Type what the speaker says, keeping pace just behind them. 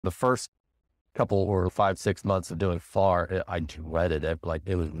The first couple or 5, 6 months of doing FAR, I dreaded it. Like,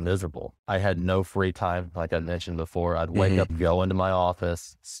 it was miserable. I had no free time. Like I mentioned before, I'd wake Mhm. up, go into my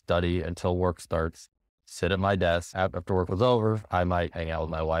office, study until work starts, sit at my desk. After work was over, I might hang out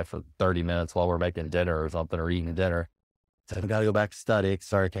with my wife for 30 minutes while we're making dinner or something, or eating dinner. So I gotta go back to study.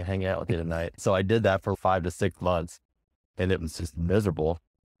 Sorry, I can't hang out with you tonight. So I did that for 5 to 6 months, and it was just miserable.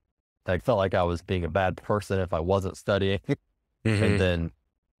 I felt like I was being a bad person if I wasn't studying. And Mhm. then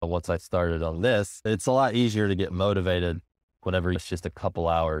once I started on this, it's a lot easier to get motivated whenever it's just a couple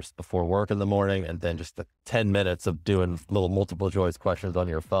hours before work in the morning, and then just the 10 minutes of doing little multiple choice questions on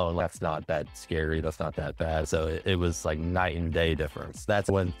your phone. That's not that scary. That's not that bad. So it was like night and day difference.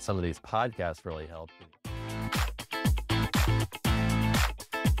 That's when some of these podcasts really helped.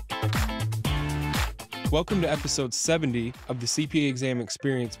 Welcome to episode 70 of the CPA Exam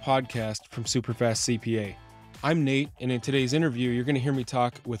Experience podcast from SuperfastCPA. I'm Nate, and in today's interview, you're going to hear me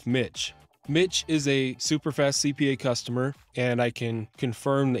talk with Mitch. Mitch is a SuperfastCPA customer, and I can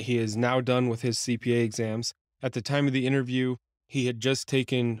confirm that he is now done with his CPA exams. At the time of the interview, he had just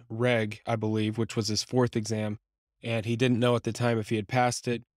taken REG, I believe, which was his fourth exam, and he didn't know at the time if he had passed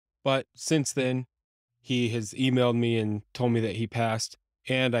it. But since then, he has emailed me and told me that he passed,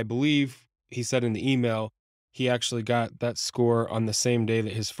 and I believe he said in the email he actually got that score on the same day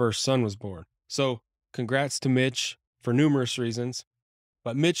that his first son was born. So congrats to Mitch for numerous reasons,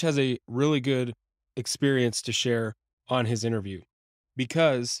 but Mitch has a really good experience to share on his interview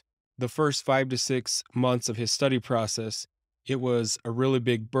because the first 5 to 6 months of his study process, it was a really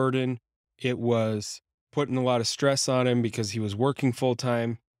big burden. It was putting a lot of stress on him because he was working full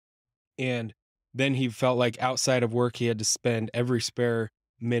time, and then he felt like outside of work, he had to spend every spare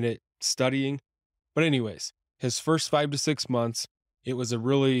minute studying. But anyways, his first 5 to 6 months, it was a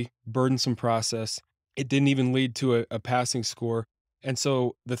really burdensome process. It didn't even lead to a passing score. And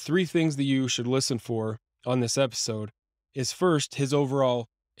so the three things that you should listen for on this episode is first, his overall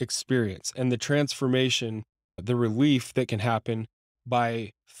experience and the transformation, the relief that can happen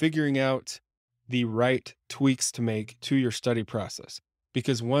by figuring out the right tweaks to make to your study process.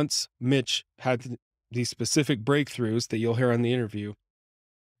 Because once Mitch had these specific breakthroughs that you'll hear on the interview,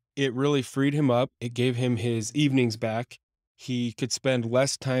 it really freed him up. It gave him his evenings back. He could spend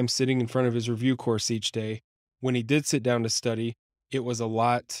less time sitting in front of his review course each day. When he did sit down to study, it was a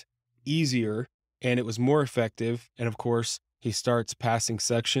lot easier and it was more effective. And of course, he starts passing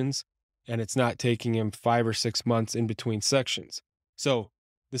sections, and it's not taking him 5 or 6 months in between sections. So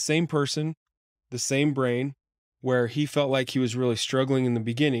the same person, the same brain, where he felt like he was really struggling in the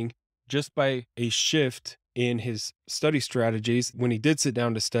beginning, just by a shift in his study strategies, when he did sit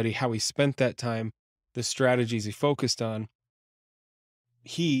down to study, how he spent that time, the strategies he focused on,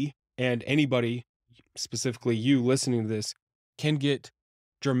 he and anybody, specifically you listening to this, can get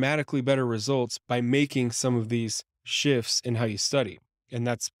dramatically better results by making some of these shifts in how you study. And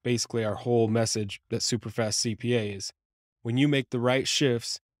that's basically our whole message that Superfast CPA is. When you make the right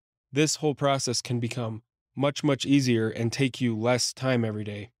shifts, this whole process can become much, much easier and take you less time every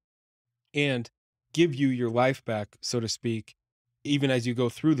day and give you your life back, so to speak, even as you go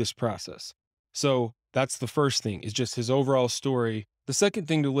through this process. So that's the first thing, is just his overall story. The second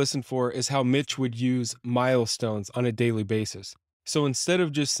thing to listen for is how Mitch would use milestones on a daily basis. So instead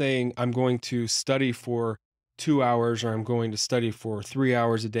of just saying, I'm going to study for 2 hours or I'm going to study for 3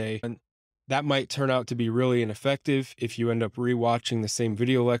 hours a day, and that might turn out to be really ineffective. If you end up rewatching the same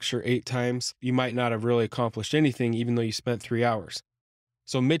video lecture 8 times, you might not have really accomplished anything, even though you spent 3 hours.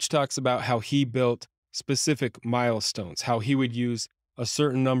 So Mitch talks about how he built specific milestones, how he would use a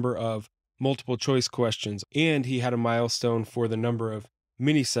certain number of multiple choice questions, and he had a milestone for the number of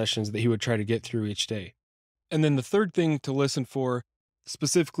mini sessions that he would try to get through each day. And then the third thing to listen for,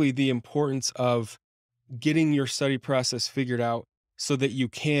 specifically the importance of getting your study process figured out so that you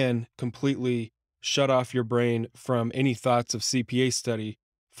can completely shut off your brain from any thoughts of CPA study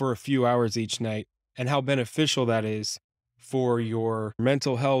for a few hours each night, and how beneficial that is for your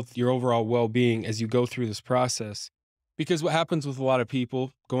mental health, your overall well-being as you go through this process. Because what happens with a lot of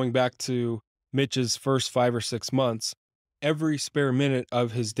people, going back to Mitch's first 5 or 6 months, every spare minute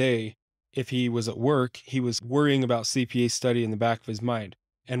of his day, if he was at work, he was worrying about CPA study in the back of his mind.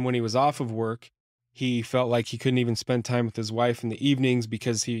 And when he was off of work, he felt like he couldn't even spend time with his wife in the evenings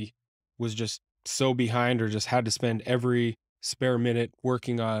because he was just so behind, or just had to spend every spare minute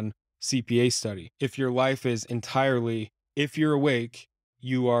working on CPA study. If your life is entirely, if you're awake,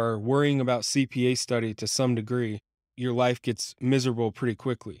 you are worrying about CPA study to some degree, your life gets miserable pretty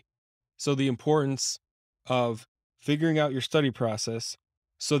quickly. So the importance of figuring out your study process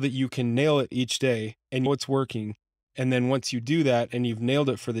so that you can nail it each day and know it's working, And then once you do that and you've nailed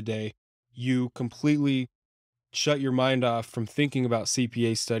it for the day, you completely shut your mind off from thinking about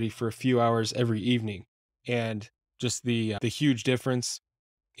CPA study for a few hours every evening. And just the huge difference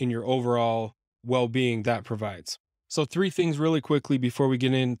in your overall well-being that provides. So 3 things really quickly before we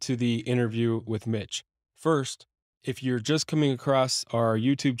get into the interview with Mitch. First, if you're just coming across our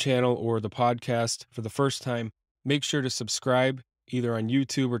YouTube channel or the podcast for the first time, make sure to subscribe either on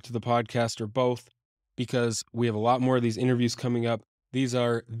YouTube or to the podcast or both, because we have a lot more of these interviews coming up. These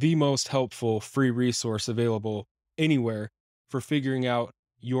are the most helpful free resource available anywhere for figuring out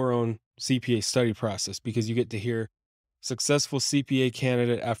your own CPA study process, because you get to hear successful CPA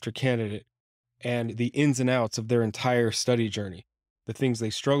candidate after candidate and the ins and outs of their entire study journey, the things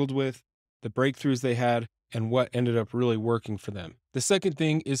they struggled with, the breakthroughs they had, and what ended up really working for them. The second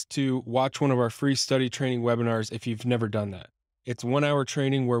thing is to watch one of our free study training webinars if you've never done that. It's 1-hour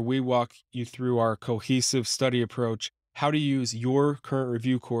training where we walk you through our cohesive study approach, how to use your current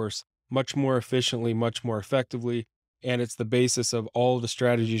review course much more efficiently, much more effectively, and it's the basis of all the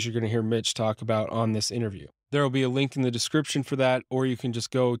strategies you're going to hear Mitch talk about on this interview. There will be a link in the description for that, or you can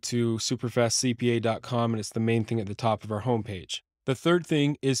just go to SuperfastCPA.com, and it's the main thing at the top of our homepage. The third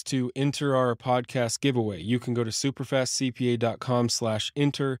thing is to enter our podcast giveaway. You can go to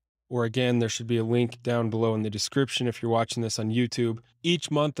SuperfastCPA.com/enter, or again, there should be a link down below in the description if you're watching this on YouTube. Each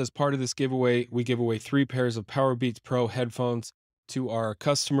month, as part of this giveaway, we give away 3 pairs of PowerBeats Pro headphones to our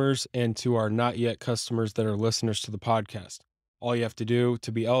customers and to our not yet customers that are listeners to the podcast. All you have to do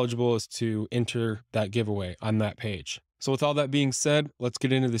to be eligible is to enter that giveaway on that page. So with all that being said, let's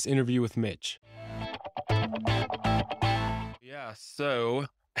get into this interview with Mitch. Yeah, so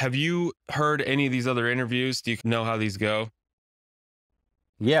have you heard any of these other interviews? Do you know how these go?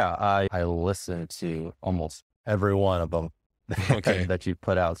 Yeah, I listened to almost every one of them Okay. that you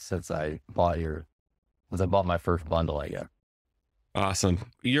put out since I bought my first bundle, I guess.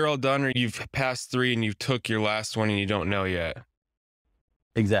 Awesome. You're all done, or you've passed 3 and you took your last one and you don't know yet?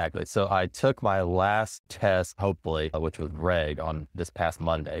 Exactly. So I took my last test, hopefully, which was REG on this past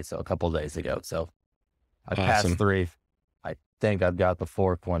Monday. So a couple of days ago. So I passed Awesome. 3. I think I've got the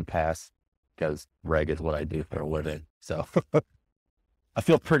 4th one passed because REG is what I do for a living. So I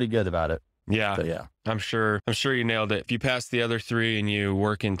feel pretty good about it. Yeah. So yeah, I'm sure you nailed it. If you pass the other 3 and you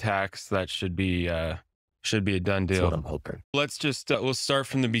work in tax, that should be a done that's deal. what I'm hoping. Let's just we'll start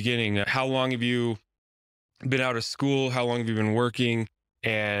from the beginning. How long have you been out of school? How long have you been working?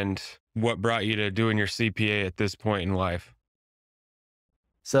 And what brought you to doing your CPA at this point in life?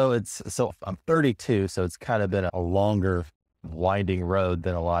 So I'm 32. So it's kind of been a longer winding road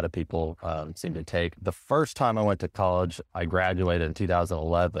than a lot of people seem to take. The first time I went to college, I graduated in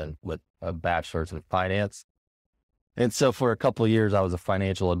 2011 with a bachelor's in finance. And so for a couple of years, I was a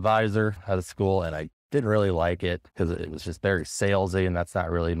financial advisor out of school, and I didn't really like it because it was just very salesy, and that's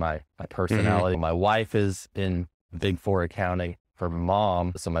not really my personality. My wife is in Big Four accounting for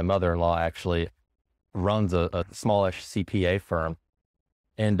mom. So my mother-in-law actually runs a smallish CPA firm,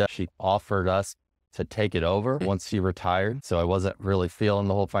 and she offered us to take it over once she retired. So I wasn't really feeling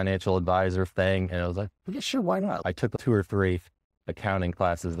the whole financial advisor thing. And I was like, yeah, sure, why not? I took 2 or 3 accounting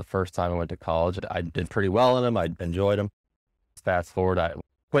classes the first time I went to college. I did pretty well in them. I enjoyed them. Fast forward, I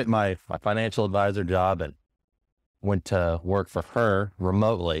quit my financial advisor job and went to work for her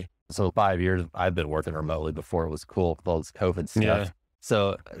remotely. So 5 years I've been working remotely before it was cool with all this COVID stuff. Yeah.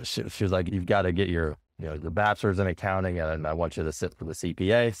 So she was like, you've got to get your, the bachelor's in accounting, and I want you to sit for the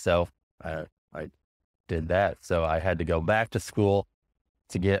CPA. So I did that. So I had to go back to school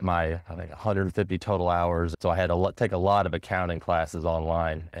to get my, I think, 150 total hours. So I had to take a lot of accounting classes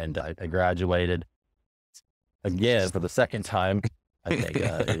online, and I graduated again for the second time, I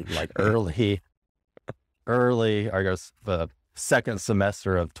think, like early, I guess the second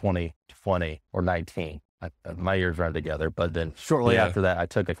semester of 2020 or 19. My years run together, but then shortly after that, I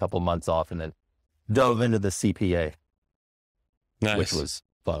took a couple months off and then dove into the CPA, Nice. which was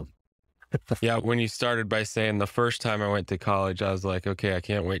fun. Yeah, when you started by saying the first time I went to college, I was like, okay, I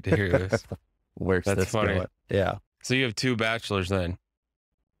can't wait to hear this. Where's That's this funny. going? Yeah. So you have 2 bachelors then?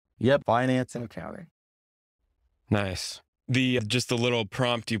 Yep. Finance and accounting. Nice. Just a little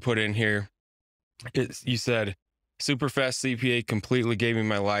prompt you put in here. You said, SuperfastCPA completely gave me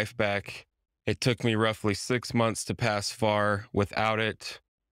my life back. It took me roughly 6 months to pass FAR without it.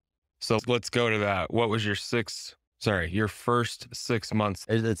 So let's go to that. What was your first 6 months?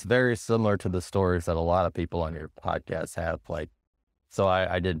 It's very similar to the stories that a lot of people on your podcast have. Like, so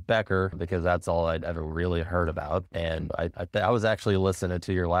I did Becker because that's all I'd ever really heard about. And I was actually listening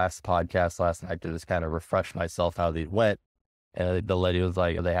to your last podcast last night to just kind of refresh myself how these went. And the lady was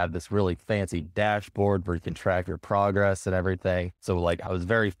like, they have this really fancy dashboard where you can track your progress and everything. So like, I was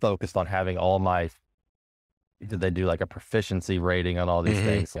very focused on having all my, they do like a proficiency rating on all these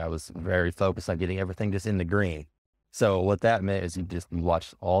things. I was very focused on getting everything just in the green. So what that meant is you just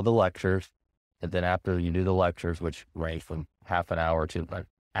watch all the lectures. And then after you do the lectures, which range from half an hour to an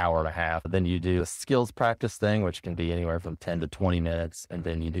hour and a half, then you do a skills practice thing, which can be anywhere from 10 to 20 minutes. And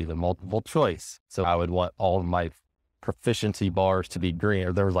then you do the multiple choice. So I would want all of my proficiency bars to be green,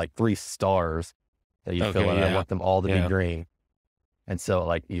 or there was like 3 stars that you fill in. I want them all to be green. And so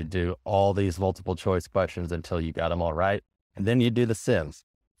like you do all these multiple choice questions until you got them all right. And then you do the sims.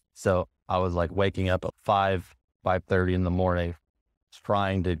 So I was like waking up at 5:30 in the morning,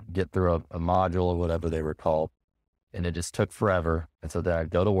 trying to get through a module or whatever they were called. And it just took forever. And so then I'd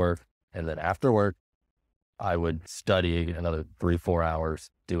go to work, and then after work, I would study another 3-4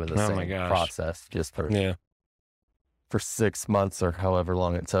 hours doing the same process just for 6 months or however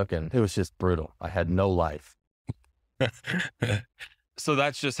long it took. And it was just brutal. I had no life. So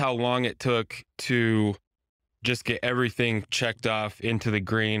that's just how long it took to just get everything checked off into the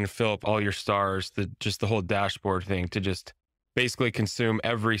green, fill up all your stars, just the whole dashboard thing, to just basically consume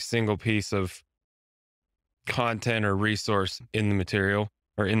every single piece of content or resource in the material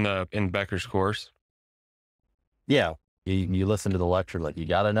or in Becker's course. Yeah. You listen to the lecture, like, you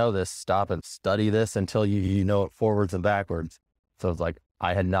got to know this, stop and study this until you know it forwards and backwards. So it's like,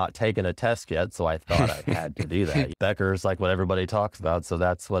 I had not taken a test yet, so I thought I had to do that. Becker's like what everybody talks about. So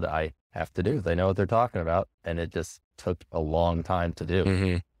that's what I have to do. They know what they're talking about. And it just took a long time to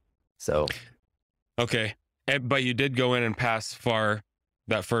do. So. Okay. But you did go in and pass FAR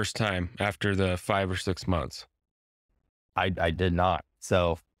that first time after the 5 or 6 months. I did not.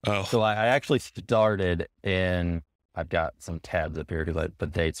 So I actually started in, I've got some tabs up here because I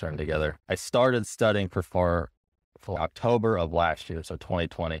put dates aren't together. I started studying for FAR for October of last year, so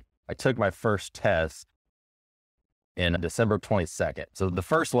 2020. I took my first test in December 22nd. So the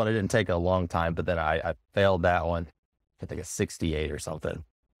first one, it didn't take a long time, but then I failed that one. I think a 68 or something.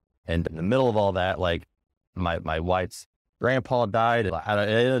 And in the middle of all that, like my wife's grandpa died. I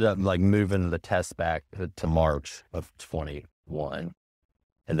ended up like moving the test back to March of 21.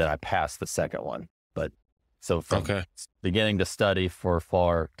 And then I passed the second one. But so from beginning to study for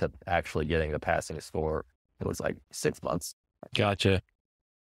FAR to actually getting the passing score, it was like 6 months. Gotcha.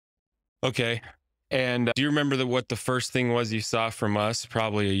 Okay. And do you remember what the first thing was you saw from us?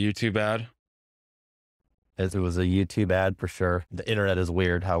 Probably a YouTube ad. As it was a YouTube ad for sure. The internet is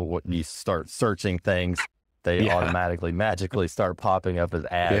weird how when you start searching things, they automatically, magically start popping up as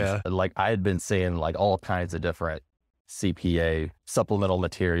ads. Like I had been seeing like all kinds of different CPA supplemental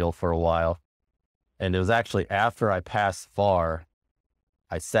material for a while. And it was actually after I passed FAR,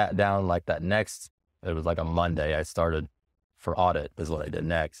 I sat down like that next, it was like a Monday, I started for audit is what I did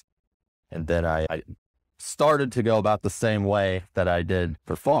next. And then I started to go about the same way that I did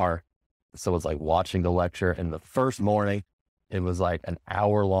for FAR. So it was like watching the lecture, and the first morning it was like an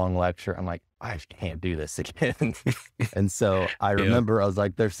hour-long lecture. I'm like, I can't do this again. And so I remember I was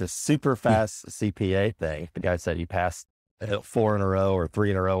like, there's this SuperfastCPA thing. The guy said he passed 4 in a row or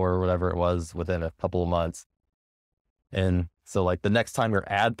 3 in a row or whatever it was within a couple of months. And so like the next time your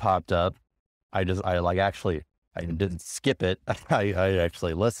ad popped up, I didn't skip it. I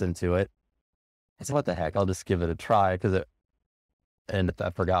actually listened to it. I said, what the heck? I'll just give it a try. And I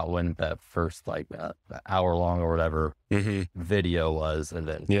forgot when that first like hour-long or whatever video was. And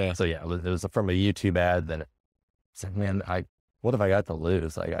then, so yeah, it was from a YouTube ad. Then it's like, man, what have I got to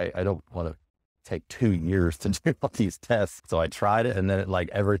lose? Like, I don't want to take 2 years to do all these tests. So I tried it. And then like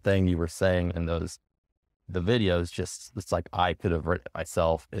everything you were saying in the videos, just, it's like, I could have written it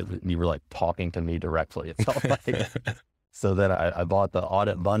myself. You were like talking to me directly. It felt like, so then I bought the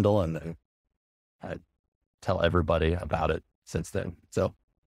audit bundle, and then I tell everybody about it since then. So.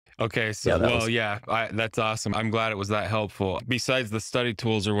 Okay. So, that's awesome. I'm glad it was that helpful. Besides the study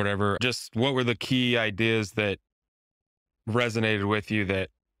tools or whatever, just what were the key ideas that resonated with you that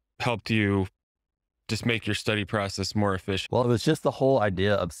helped you just make your study process more efficient? Well, it was just the whole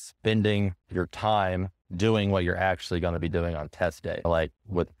idea of spending your time doing what you're actually going to be doing on test day. Like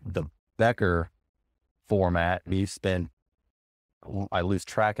with the Becker format, I lose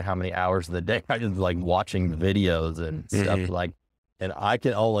track of how many hours of the day I was like watching videos and stuff like, and I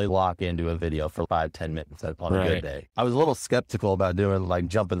can only lock into a video for 5-10 minutes on a good day. I was a little skeptical about doing like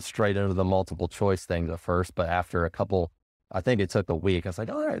jumping straight into the multiple choice things at first, but after I think it took a week. I was like,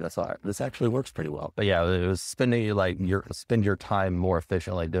 all right, that's all right. This actually works pretty well. But yeah, it was spend your time more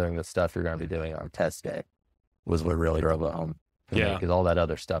efficiently doing the stuff you're going to be doing on test day was what really drove it home. Yeah. Because all that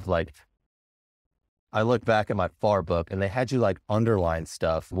other stuff, like I look back at my FAR book and they had you like underline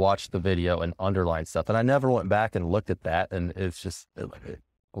stuff, watch the video and underline stuff. And I never went back and looked at that. And it's just a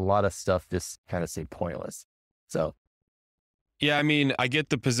lot of stuff just kind of seemed pointless. So, Yeah, I mean, I get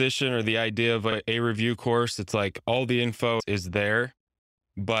the position or the idea of a review course. It's like all the info is there,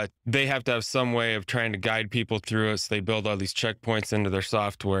 but they have to have some way of trying to guide people through it. So they build all these checkpoints into their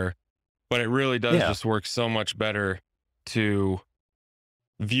software. But it really does just work so much better to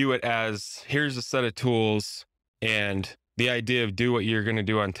view it as here's a set of tools, and the idea of do what you're going to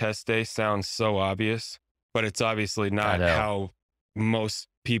do on test day sounds so obvious, but it's obviously not how most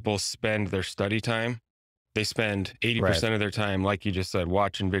people spend their study time. They spend 80% of their time, like you just said,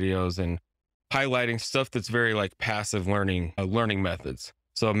 watching videos and highlighting stuff that's very like passive learning methods.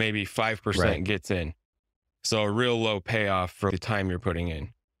 So maybe 5% gets in. So a real low payoff for the time you're putting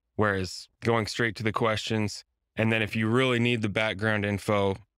in. Whereas going straight to the questions, and then if you really need the background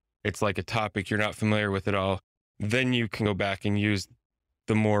info, it's like a topic you're not familiar with at all, then you can go back and use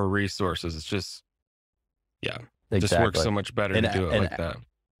the more resources. It's just, just works so much better to do it like that.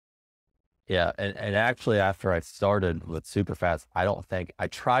 Yeah. And actually, after I started with SuperFast, I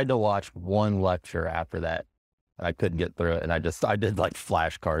tried to watch one lecture after that. And I couldn't get through it. And I did like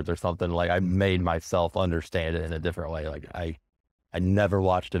flashcards or something. Like I made myself understand it in a different way. Like I never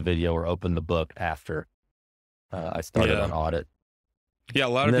watched a video or opened the book after I started on audit. Yeah, a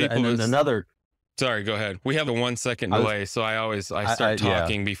lot of people. And another. Sorry, go ahead. We have a 1 second delay, so I start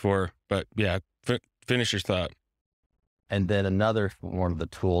talking before. But yeah, finish your thought. And then another one of the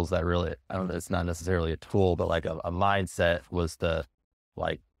tools that really, I don't know, it's not necessarily a tool, but like a mindset was the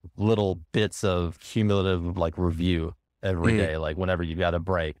like little bits of cumulative like review every day. Like whenever you got a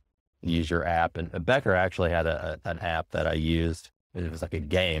break, use your app. And Becker actually had an app that I used. It was like a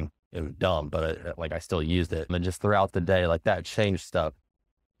game. It was dumb, but I still used it. And just throughout the day, like that changed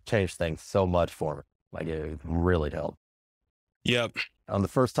things so much for me. Like it really helped. Yep. On the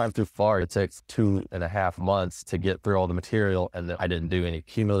first time through FAR, it takes 2.5 months to get through all the material. And then I didn't do any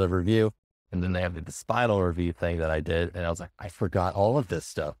cumulative review. And then they have the spinal review thing that I did. And I was like, I forgot all of this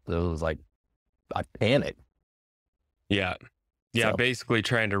stuff. It was like, I panicked. Yeah. Yeah. So, basically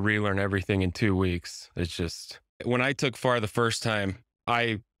trying to relearn everything in 2 weeks. It's just, when I took FAR the first time,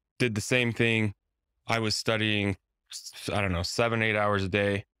 I did the same thing. I was studying, 7-8 hours a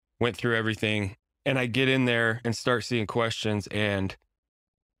day, went through everything, and I get in there and start seeing questions. And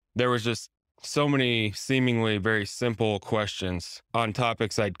there was just so many seemingly very simple questions on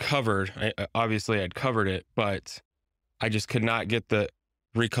topics I'd covered. Obviously I'd covered it, but I just could not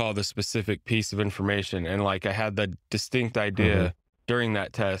recall the specific piece of information. And like, I had the distinct idea during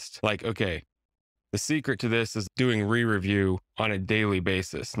that test, like, okay, the secret to this is doing re-review on a daily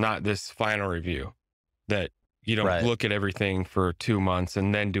basis, not this final review that you don't look at everything for 2 months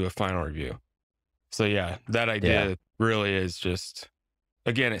and then do a final review. So yeah, that idea really is just,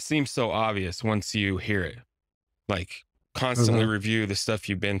 again, it seems so obvious once you hear it, like constantly review the stuff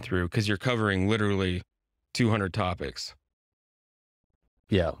you've been through because you're covering literally 200 topics.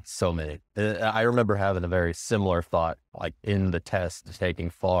 Yeah, so many. I remember having a very similar thought, like in the test taking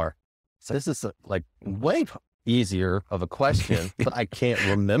FAR. So this is like way easier of a question, but I can't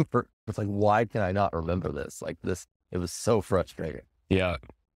remember. It's like, why can I not remember this? Like this, it was so frustrating. Yeah.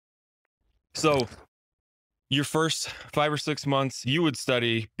 So your first 5 or 6 months, you would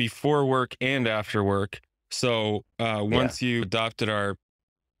study before work and after work. So once you adopted our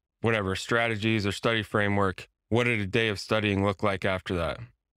strategies or study framework, what did a day of studying look like after that?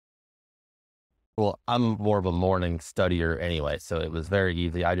 Well, I'm more of a morning studier anyway, so it was very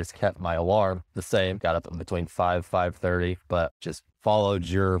easy. I just kept my alarm the same, got up between 5:30, but just followed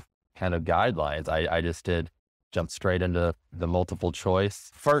your kind of guidelines. I just jumped straight into the multiple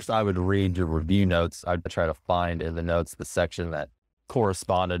choice. First, I would read your review notes. I'd try to find in the notes the section that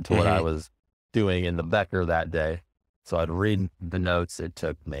corresponded to what I was doing in the Becker that day. So I'd read the notes. It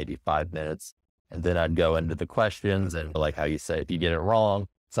took maybe 5 minutes. And then I'd go into the questions, and like how you say, if you get it wrong,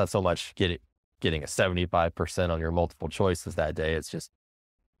 it's not so much getting a 75% on your multiple choices that day. It's just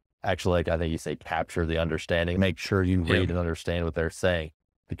actually, like I think you say, capture the understanding, make sure you read and understand what they're saying,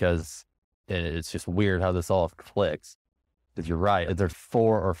 because it's just weird how this all clicks. Because you're right, there's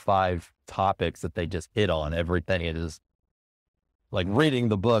 4 or 5 topics that they just hit on everything. It is like reading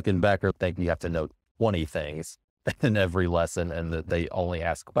the book in Becker, think you have to know 20 things in every lesson, and that they only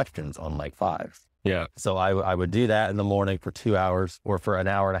ask questions on like 5. Yeah. So I would do that in the morning for 2 hours or for an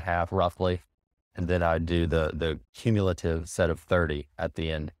hour and a half roughly. And then I'd do the cumulative set of 30 at the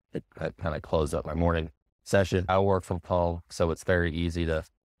end. It kind of close up my morning session. I work from home, so it's very easy to,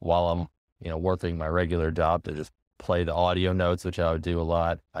 while I'm, working my regular job, to just play the audio notes, which I would do a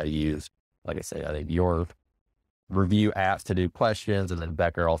lot. I used like I say, I think your review apps to do questions, and then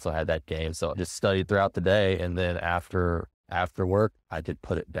Becker also had that game. So I just studied throughout the day, and then after work, I could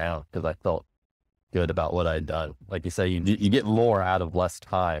put it down because I felt good about what I'd done. Like you say, you get more out of less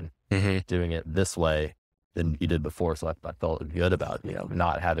time doing it this way than you did before. So I felt good about,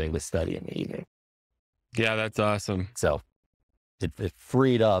 not having to study in the evening. Yeah, that's awesome. So it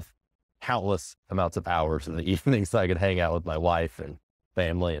freed up countless amounts of hours in the evenings so I could hang out with my wife and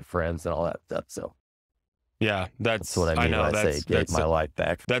family and friends and all that stuff. So yeah, that's what I mean when I say it gave my life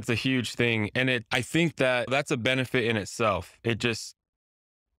back. That's a huge thing. And I think that's a benefit in itself. It just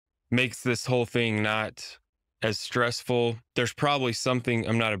makes this whole thing not as stressful. There's probably something,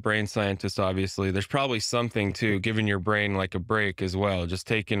 I'm not a brain scientist, obviously. There's probably something to giving your brain like a break as well, just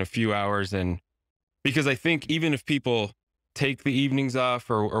taking a few hours. And because I think even if people take the evenings off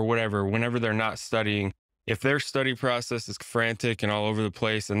or whatever, whenever they're not studying, if their study process is frantic and all over the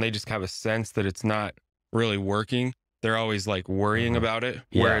place and they just have a sense that it's not really working, they're always like worrying about it.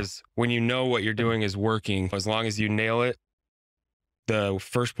 Yeah. Whereas when you know what you're doing is working, as long as you nail it the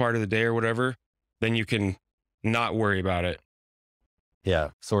first part of the day or whatever, then you can not worry about it. Yeah.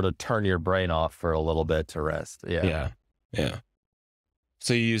 Sort of turn your brain off for a little bit to rest. Yeah. Yeah.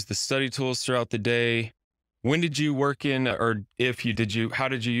 So you use the study tools throughout the day. When did you work in, or how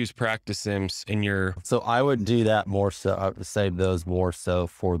did you use practice sims in your? So I would do that more so. I would save those more so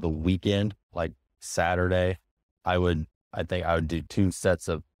for the weekend, like Saturday. I think I would do 2 sets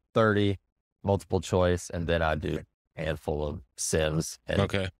of 30 multiple choice, and then I'd do a handful of sims. And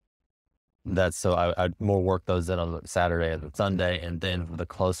okay. That's so I'd more work those in on the Saturday and the Sunday. And then the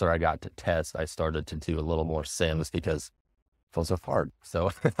closer I got to test, I started to do a little more sims because it was so hard.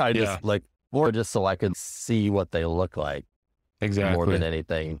 So I just more just so I could see what they look like. Exactly. More than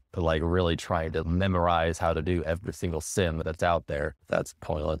anything, like really trying to memorize how to do every single sim that's out there. That's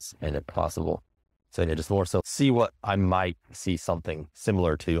pointless and impossible. So yeah, just more so see what I might see something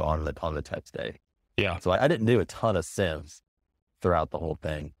similar to on the test day. Yeah. So I didn't do a ton of sims throughout the whole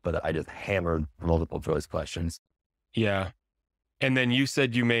thing, but I just hammered multiple choice questions. Yeah. And then you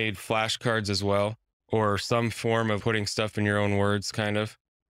said you made flashcards as well, or some form of putting stuff in your own words, kind of.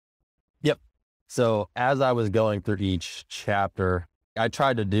 Yep. So as I was going through each chapter, I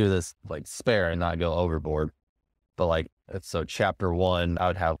tried to do this like spare and not go overboard. But so chapter 1, I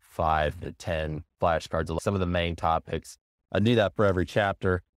would have 5 to 10 flashcards of some of the main topics. I'd do that for every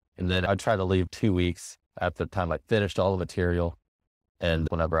chapter. And then I'd try to leave 2 weeks after the time I finished all the material. And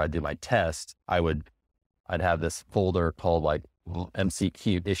whenever I do my test, I'd have this folder called like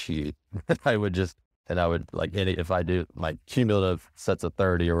MCQ issue. I would if I do my cumulative sets of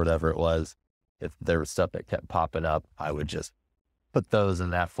 30 or whatever it was, if there was stuff that kept popping up, I would just put those in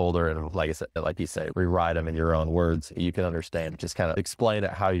that folder. And like I said, like you say, rewrite them in your own words. You can understand, just kind of explain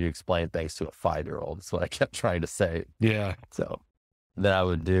it how you explain things to a 5-year-old. That's what I kept trying to say. Yeah. So then I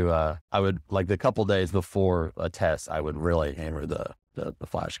would do, like the couple days before a test, I would really hammer the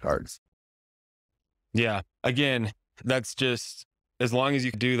flashcards. Yeah. Again, that's just, as long as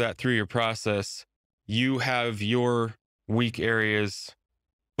you do that through your process, you have your weak areas,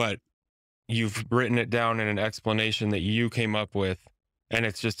 but you've written it down in an explanation that you came up with. And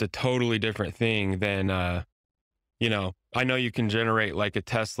it's just a totally different thing than, I know you can generate like a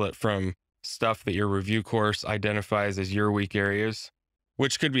testlet from stuff that your review course identifies as your weak areas,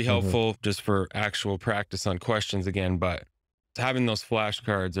 which could be helpful just for actual practice on questions again. But having those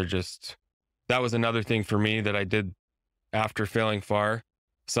flashcards that was another thing for me that I did after failing FAR.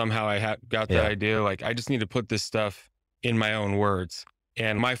 Somehow I got the idea, like, I just need to put this stuff in my own words.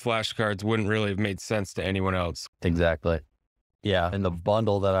 And my flashcards wouldn't really have made sense to anyone else. Exactly. Yeah. And the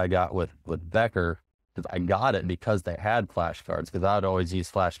bundle that I got with Becker, because I got it because they had flashcards, because I would always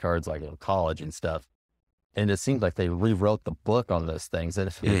use flashcards like in college and stuff. And it seemed like they rewrote the book on those things, and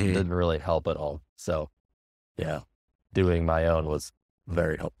it didn't really help at all. So yeah, doing my own was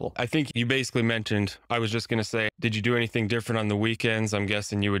very helpful. I think you basically mentioned, I was just going to say, did you do anything different on the weekends? I'm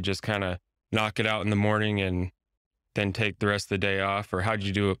guessing you would just kind of knock it out in the morning and then take the rest of the day off, or how'd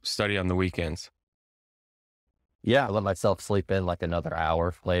you do study on the weekends? Yeah, I let myself sleep in like another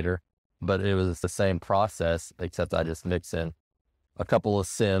hour later, but it was the same process, except I just mix in a couple of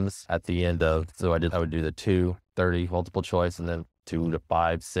sims at the end so I would do the 2 30 multiple choice and then 2 to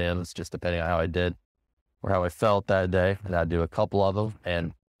 5 sims, just depending on how I did or how I felt that day. And I'd do a couple of them.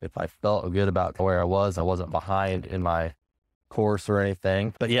 And if I felt good about where I wasn't behind in my course or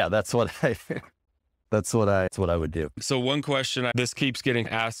anything. But yeah, that's what I would do. So one question, this keeps getting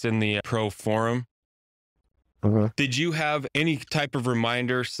asked in the pro forum. Did you have any type of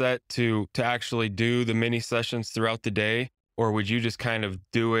reminder set to actually do the mini sessions throughout the day? or would you just kind of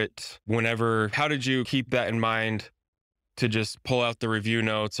do it whenever? How did you keep that in mind to just pull out the review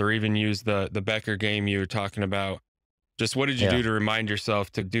notes or even use the Becker game you were talking about? Just what did you do to remind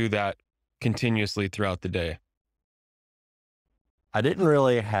yourself to do that continuously throughout the day? I didn't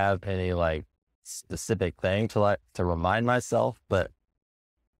really have any like specific thing to remind myself, but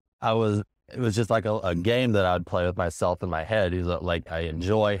it was just like a game that I'd play with myself in my head. Is like, I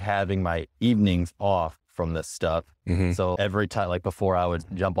enjoy having my evenings off from this stuff. So every time, like before I would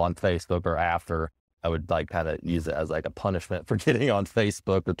jump on Facebook or after, I would like kind of use it as like a punishment for getting on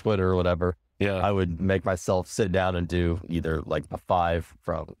Facebook or Twitter or whatever. Yeah. I would make myself sit down and do either like the 5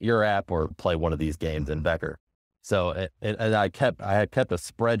 from your app or play one of these games in Becker. So, and I had kept a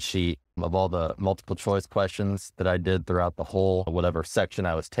spreadsheet of all the multiple choice questions that I did throughout the whole, whatever section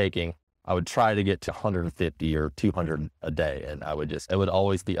I was taking. I would try to get to 150 or 200 a day. And it would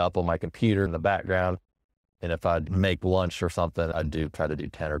always be up on my computer in the background. And if I'd make lunch or something, try to do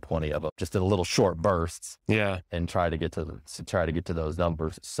 10 or 20 of them, just in little short bursts. Yeah. And try to get to those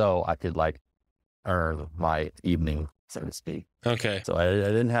numbers so I could like earn my evening, so to speak. Okay. So I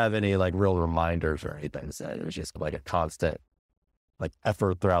didn't have any like real reminders or anything. So it was just like a constant like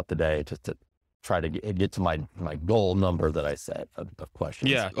effort throughout the day just to try to get to my goal number that I set of questions.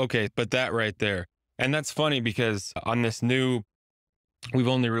 Yeah. Okay. But that right there. And that's funny because on this we've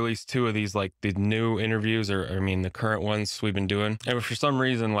only released 2 of these, like the new interviews the current ones we've been doing. And for some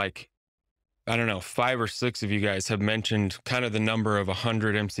reason, like, I don't know, 5 or 6 of you guys have mentioned kind of the number of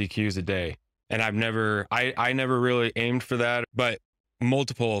 100 MCQs a day. And I never really aimed for that, but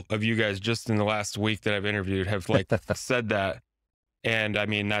multiple of you guys just in the last week that I've interviewed have like said that. And I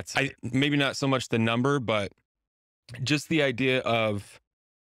mean, maybe not so much the number, but just the idea of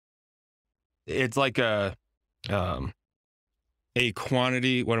it's like a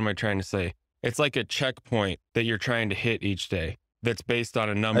quantity. What am I trying to say? It's like a checkpoint that you're trying to hit each day that's based on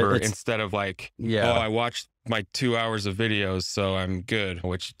a number instead of like, oh, I watched my 2 hours of videos, so I'm good,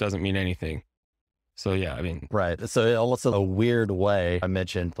 which doesn't mean anything. So yeah, I mean. Right. So it almost in a weird way, I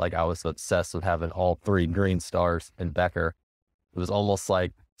mentioned like I was obsessed with having all 3 green stars in Becker. It was almost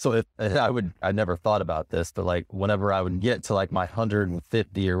like, so I never thought about this, but like whenever I would get to like my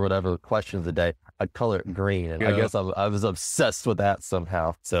 150 or whatever questions a day, I'd color it green. And I guess I was obsessed with that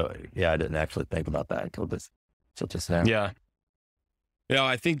somehow. So yeah, I didn't actually think about that until just now. Yeah. Yeah,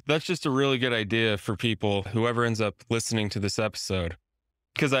 I think that's just a really good idea for people, whoever ends up listening to this episode.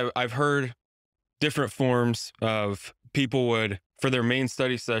 Because I've heard different forms of people would, for their main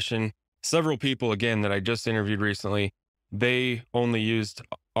study session, several people, again, that I just interviewed recently, they only used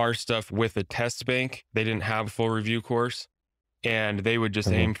our stuff with a test bank. They didn't have a full review course. And they would just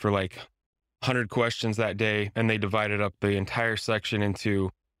aim for like 100 questions that day. And they divided up the entire section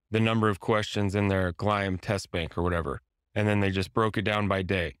into the number of questions in their GLIME test bank or whatever. And then they just broke it down by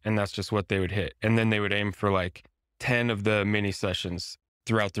day. And that's just what they would hit. And then they would aim for like 10 of the mini sessions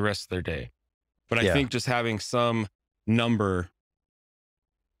throughout the rest of their day. But I think just having some number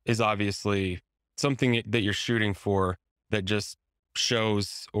is obviously something that you're shooting for that just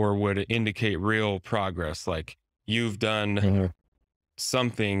shows or would indicate real progress. Like you've done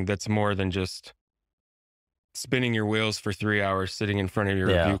something that's more than just spinning your wheels for 3 hours sitting in front of your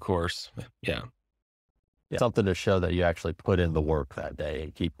review course. Yeah. Something to show that you actually put in the work that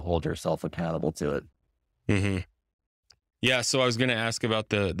day and hold yourself accountable to it. Yeah. So I was going to ask about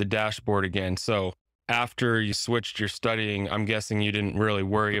the dashboard again. So after you switched your studying, I'm guessing you didn't really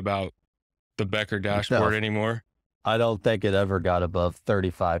worry about the Becker dashboard anymore. I don't think it ever got above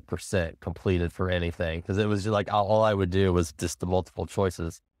 35% completed for anything. Cause it was just like, all I would do was just the multiple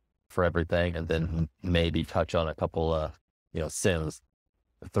choices for everything. And then maybe touch on a couple, sims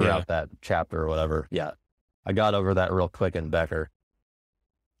throughout that chapter or whatever. Yeah. I got over that real quick in Becker.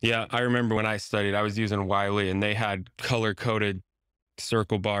 Yeah, I remember when I studied, I was using Wiley and they had color-coded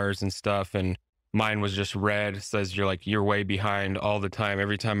circle bars and stuff, and mine was just red. It says you're way behind all the time.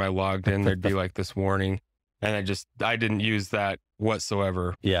 Every time I logged in, there'd be like this warning, and I didn't use that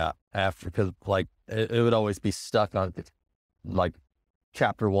whatsoever. Yeah, because like it would always be stuck on like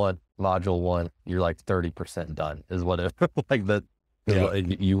chapter 1, module 1. You're like 30% done is what it like that.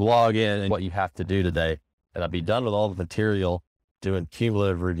 You log in and what you have to do today. And I'd be done with all the material doing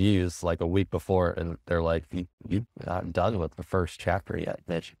cumulative reviews like a week before. And they're like, you're not done with the first chapter yet,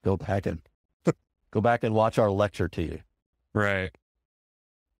 Mitch. Go back and watch our lecture to you. Right.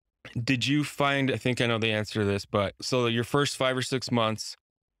 Did you find, I think I know the answer to this, but so your first 5 or 6 months,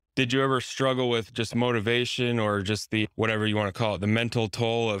 did you ever struggle with just motivation or just the, whatever you want to call it, the mental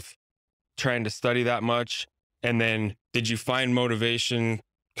toll of trying to study that much? And then did you find motivation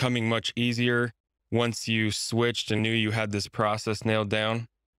coming much easier once you switched and knew you had this process nailed down?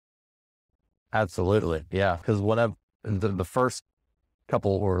 Absolutely. Yeah. Because the first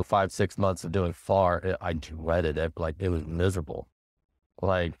couple or 5, 6 months of doing FAR, I dreaded it. Like it was miserable.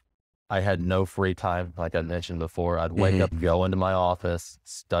 Like I had no free time. Like I mentioned before, I'd wake up, go into my office,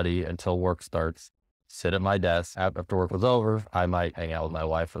 study until work starts, sit at my desk. After work was over, I might hang out with my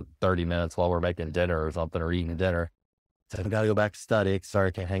wife for 30 minutes while we're making dinner or something or eating dinner. So I've got to go back to study. Sorry,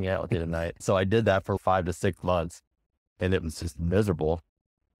 I can't hang out with you tonight. So I did that for 5 to 6 months and it was just miserable.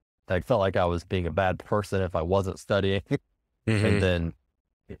 I felt like I was being a bad person if I wasn't studying. And then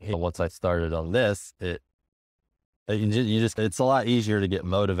once I started on this, it's a lot easier to get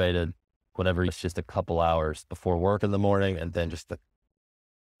motivated whenever it's just a couple hours before work in the morning and then just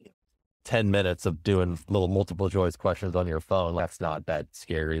 10 minutes of doing little multiple choice questions on your phone. That's not that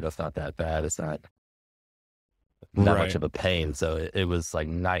scary. That's not that bad. It's not that much of a pain. So it was like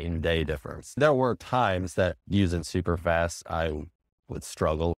night and day difference. There were times that using SuperFast, I would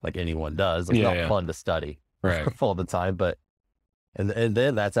struggle like anyone does. It's not fun to study all the time, but and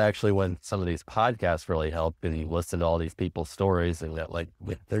then that's actually when some of these podcasts really help, and you listen to all these people's stories and that like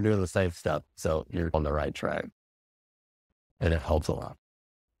they're doing the same stuff. So you're on the right track and it helps a lot.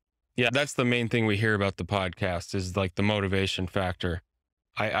 Yeah. That's the main thing we hear about the podcast is like the motivation factor.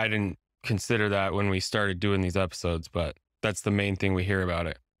 I didn't consider that when we started doing these episodes, but that's the main thing we hear about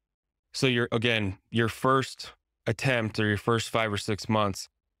it. So your first attempt or your first 5 or 6 months,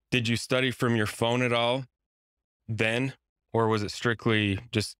 did you study from your phone at all then? Or was it strictly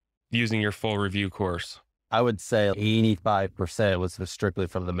just using your full review course? I would say 85% was strictly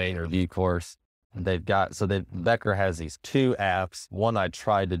from the main review course. Becker has these 2 apps. One I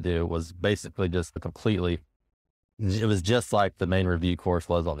tried to do was basically just it was just like the main review course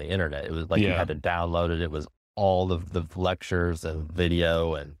was on the internet. It was like you had to download it. It was all of the lectures and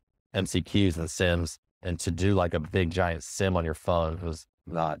video and MCQs and sims. And to do like a big giant sim on your phone was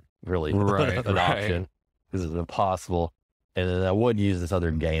not really an option because it's impossible. And then I would use this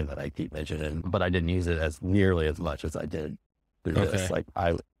other game that I keep mentioning, but I didn't use it as nearly as much as I did through this. Like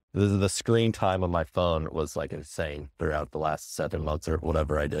the screen time on my phone was like insane throughout the last 7 months or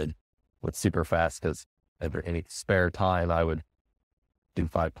whatever I did with SuperFast, because any spare time I would do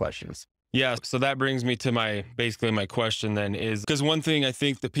 5 questions. Yeah. So that brings me to my question then is, because one thing I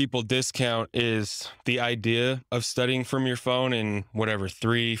think that people discount is the idea of studying from your phone in whatever,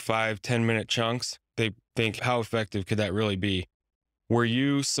 3, 5, 10-minute chunks. They think, how effective could that really be? Were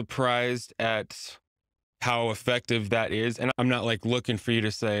you surprised at how effective that is? And I'm not like looking for you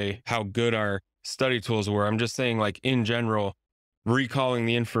to say how good our study tools were. I'm just saying like in general, recalling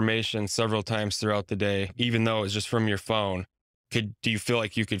the information several times throughout the day, even though it's just from your phone. Do you feel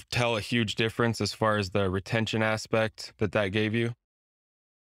like you could tell a huge difference as far as the retention aspect that gave you?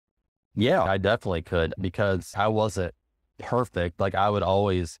 Yeah, I definitely could, because I wasn't perfect. Like I would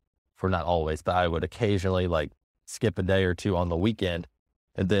not always, but I would occasionally like skip a day or 2 on the weekend.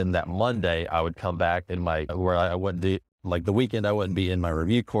 And then that Monday I would come back where I wouldn't do, like the weekend, I wouldn't be in my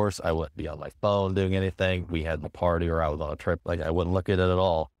review course. I wouldn't be on my phone doing anything. We had the party or I was on a trip. Like I wouldn't look at it at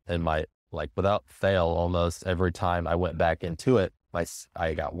all. And without fail, almost every time I went back into it,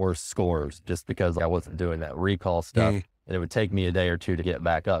 I got worse scores just because I wasn't doing that recall stuff. And it would take me a day or 2 to get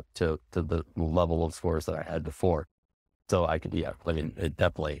back up to the level of scores that I had before. So it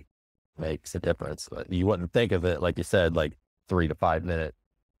definitely makes a difference. But you wouldn't think of it, like you said, like 3 to 5 minute,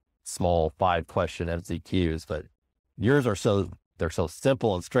 small 5-question MCQs, but yours they're so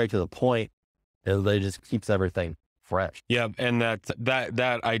simple and straight to the point. They just keeps everything fresh. Yeah. And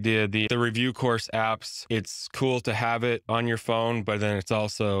that idea, the review course apps, it's cool to have it on your phone, but then it's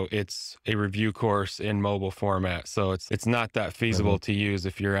a review course in mobile format. So it's not that feasible to use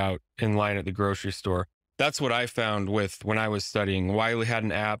if you're out in line at the grocery store. That's what I found when I was studying. Wiley had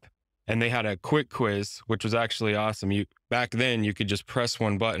an app and they had a quick quiz, which was actually awesome. Back then you could just press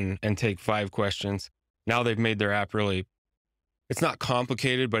one button and take 5 questions. Now they've made their app it's not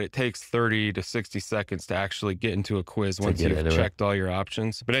complicated, but it takes 30 to 60 seconds to actually get into a quiz once you've checked all your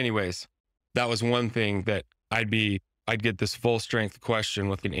options. But anyways, that was one thing that I'd get this full strength question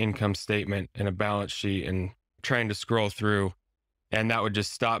with an income statement and a balance sheet and trying to scroll through, and that would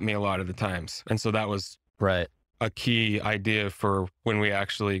just stop me a lot of the times. And so that was a key idea for when we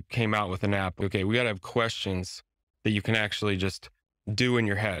actually came out with an app. Okay, we got to have questions that you can actually just do in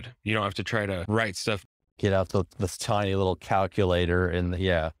your head. You don't have to try to write stuff. Get out this tiny little calculator and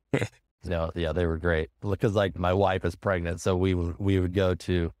they were great, because like my wife is pregnant. So we would go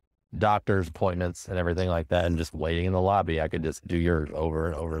to doctor's appointments and everything like that. And just waiting in the lobby, I could just do yours over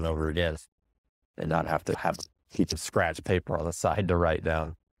and over and over again and not have to keep a scratch paper on the side to write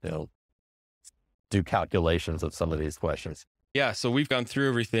down, do calculations of some of these questions. Yeah, so we've gone through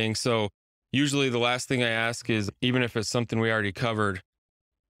everything. So usually the last thing I ask is, even if it's something we already covered,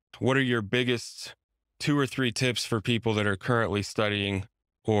 what are your biggest 2 or 3 tips for people that are currently studying,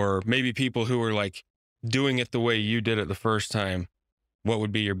 or maybe people who are like doing it the way you did it the first time? What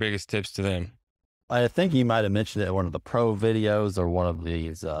would be your biggest tips to them? I think you might have mentioned it in one of the pro videos or one of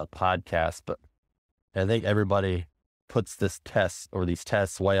these podcasts, but I think everybody puts this test or these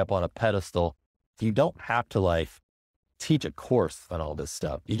tests way up on a pedestal. You don't have to like teach a course on all this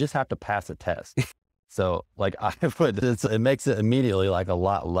stuff. You just have to pass a test. So like it makes it immediately like a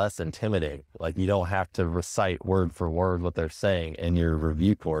lot less intimidating. Like you don't have to recite word for word what they're saying in your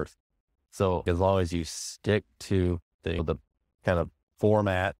review course. So as long as you stick to the kind of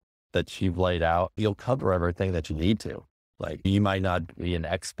format that you've laid out, you'll cover everything that you need to. Like you might not be an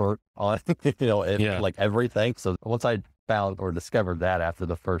expert on, like everything. So once I found or discovered that after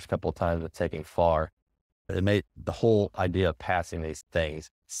the first couple of times of taking FAR, it made the whole idea of passing these things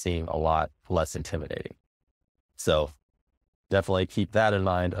seem a lot less intimidating. So definitely keep that in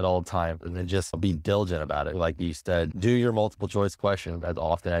mind at all times, and then just be diligent about it. Like you said, do your multiple choice questions as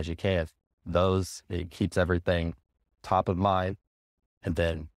often as you can. It keeps everything top of mind. And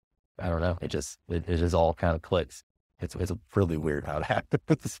then, I don't know, it just all kind of clicks. It's really weird how it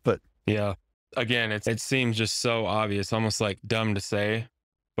happens, but yeah, again, it seems just so obvious, almost like dumb to say,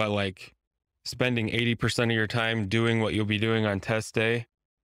 but like spending 80% of your time doing what you'll be doing on test day,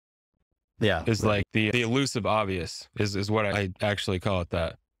 is like the elusive obvious is what I actually call it.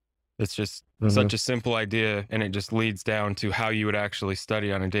 That it's just such a simple idea, and it just leads down to how you would actually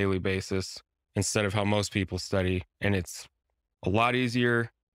study on a daily basis instead of how most people study, and it's a lot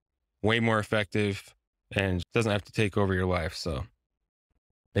easier, way more effective, and doesn't have to take over your life. So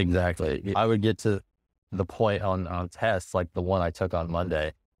exactly. I would get to the point on tests, like the one I took on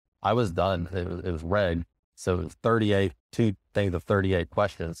Monday. I was done. It was REG. So it was 38, 2 things of 38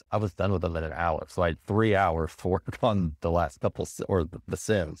 questions. I was done with them in an hour. So I had 3 hours to work on the last couple, or the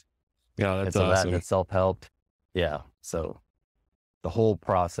sims. Yeah, that's awesome. That in itself helped. Yeah. So the whole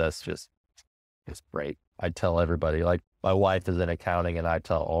process just is great. I tell everybody, like my wife is in accounting, and I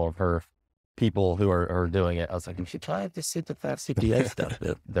tell all of her people who are doing it, I was like, you should try this SuperfastCPA CPA stuff.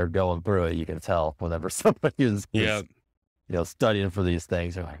 They're going through it. You can tell whenever somebody is studying for these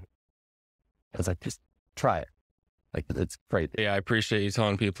things. They're like, I was like, just try it. Like, it's great. Yeah, I appreciate you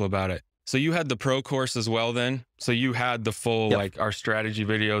telling people about it. So you had the pro course as well then? So you had the full, like our strategy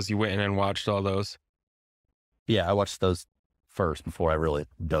videos, you went in and watched all those? Yeah, I watched those first before I really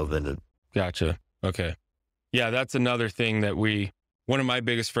dove into it. Gotcha. Okay. Yeah, that's another thing that one of my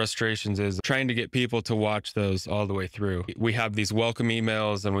biggest frustrations is trying to get people to watch those all the way through. We have these welcome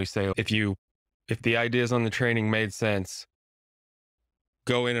emails, and we say, if the ideas on the training made sense,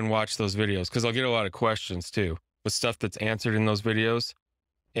 go in and watch those videos, because I'll get a lot of questions too with stuff that's answered in those videos.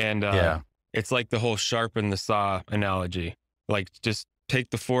 And it's like the whole sharpen the saw analogy. Like, just take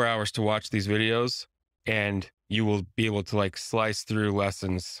the 4 hours to watch these videos, and you will be able to like slice through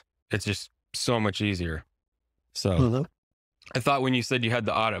lessons. It's just so much easier. So I thought when you said you had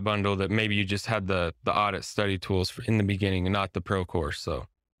the audit bundle that maybe you just had the audit study tools in the beginning and not the pro course. So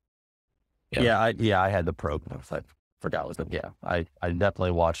I had the pro course. I forgot was I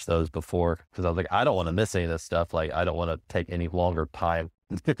definitely watched those before, because I was like, I don't want to miss any of this stuff. Like, I don't want to take any longer time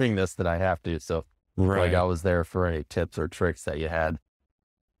doing this than I have to. So like, I was there for any tips or tricks that you had.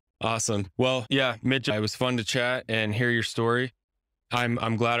 Awesome. Well, yeah, Mitch, it was fun to chat and hear your story.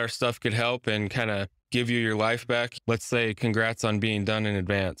 I'm glad our stuff could help and kind of give you your life back. Let's say congrats on being done in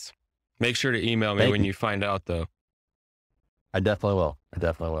advance. Make sure to email me when you find out, though. I definitely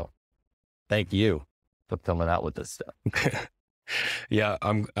will. Thank you for coming out with this stuff. Yeah,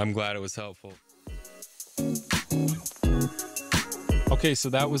 I'm glad it was helpful. Okay, so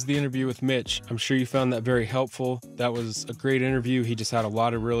that was the interview with Mitch. I'm sure you found that very helpful. That was a great interview. He just had a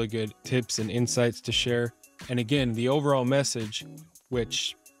lot of really good tips and insights to share. And again, the overall message,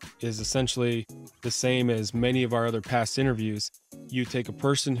 which is essentially the same as many of our other past interviews, you take a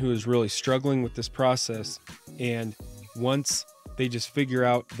person who is really struggling with this process, and once they just figure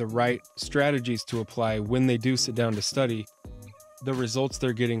out the right strategies to apply when they do sit down to study, the results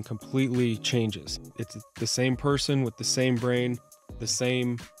they're getting completely changes. It's the same person with the same brain, the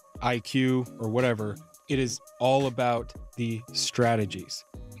same IQ or whatever. It is all about the strategies.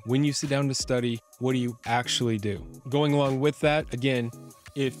 When you sit down to study, what do you actually do? Going along with that, again,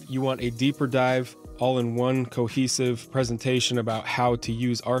 if you want a deeper dive, all-in-one cohesive presentation about how to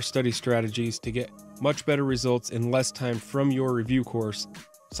use our study strategies to get much better results in less time from your review course,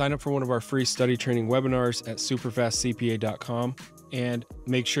 sign up for one of our free study training webinars at SuperfastCPA.com. And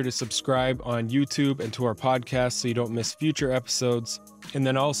make sure to subscribe on YouTube and to our podcast so you don't miss future episodes. And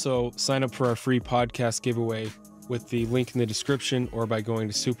then also sign up for our free podcast giveaway with the link in the description or by going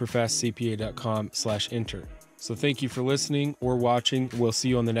to superfastcpa.com/enter. So thank you for listening or watching. We'll see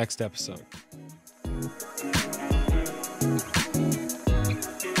you on the next episode.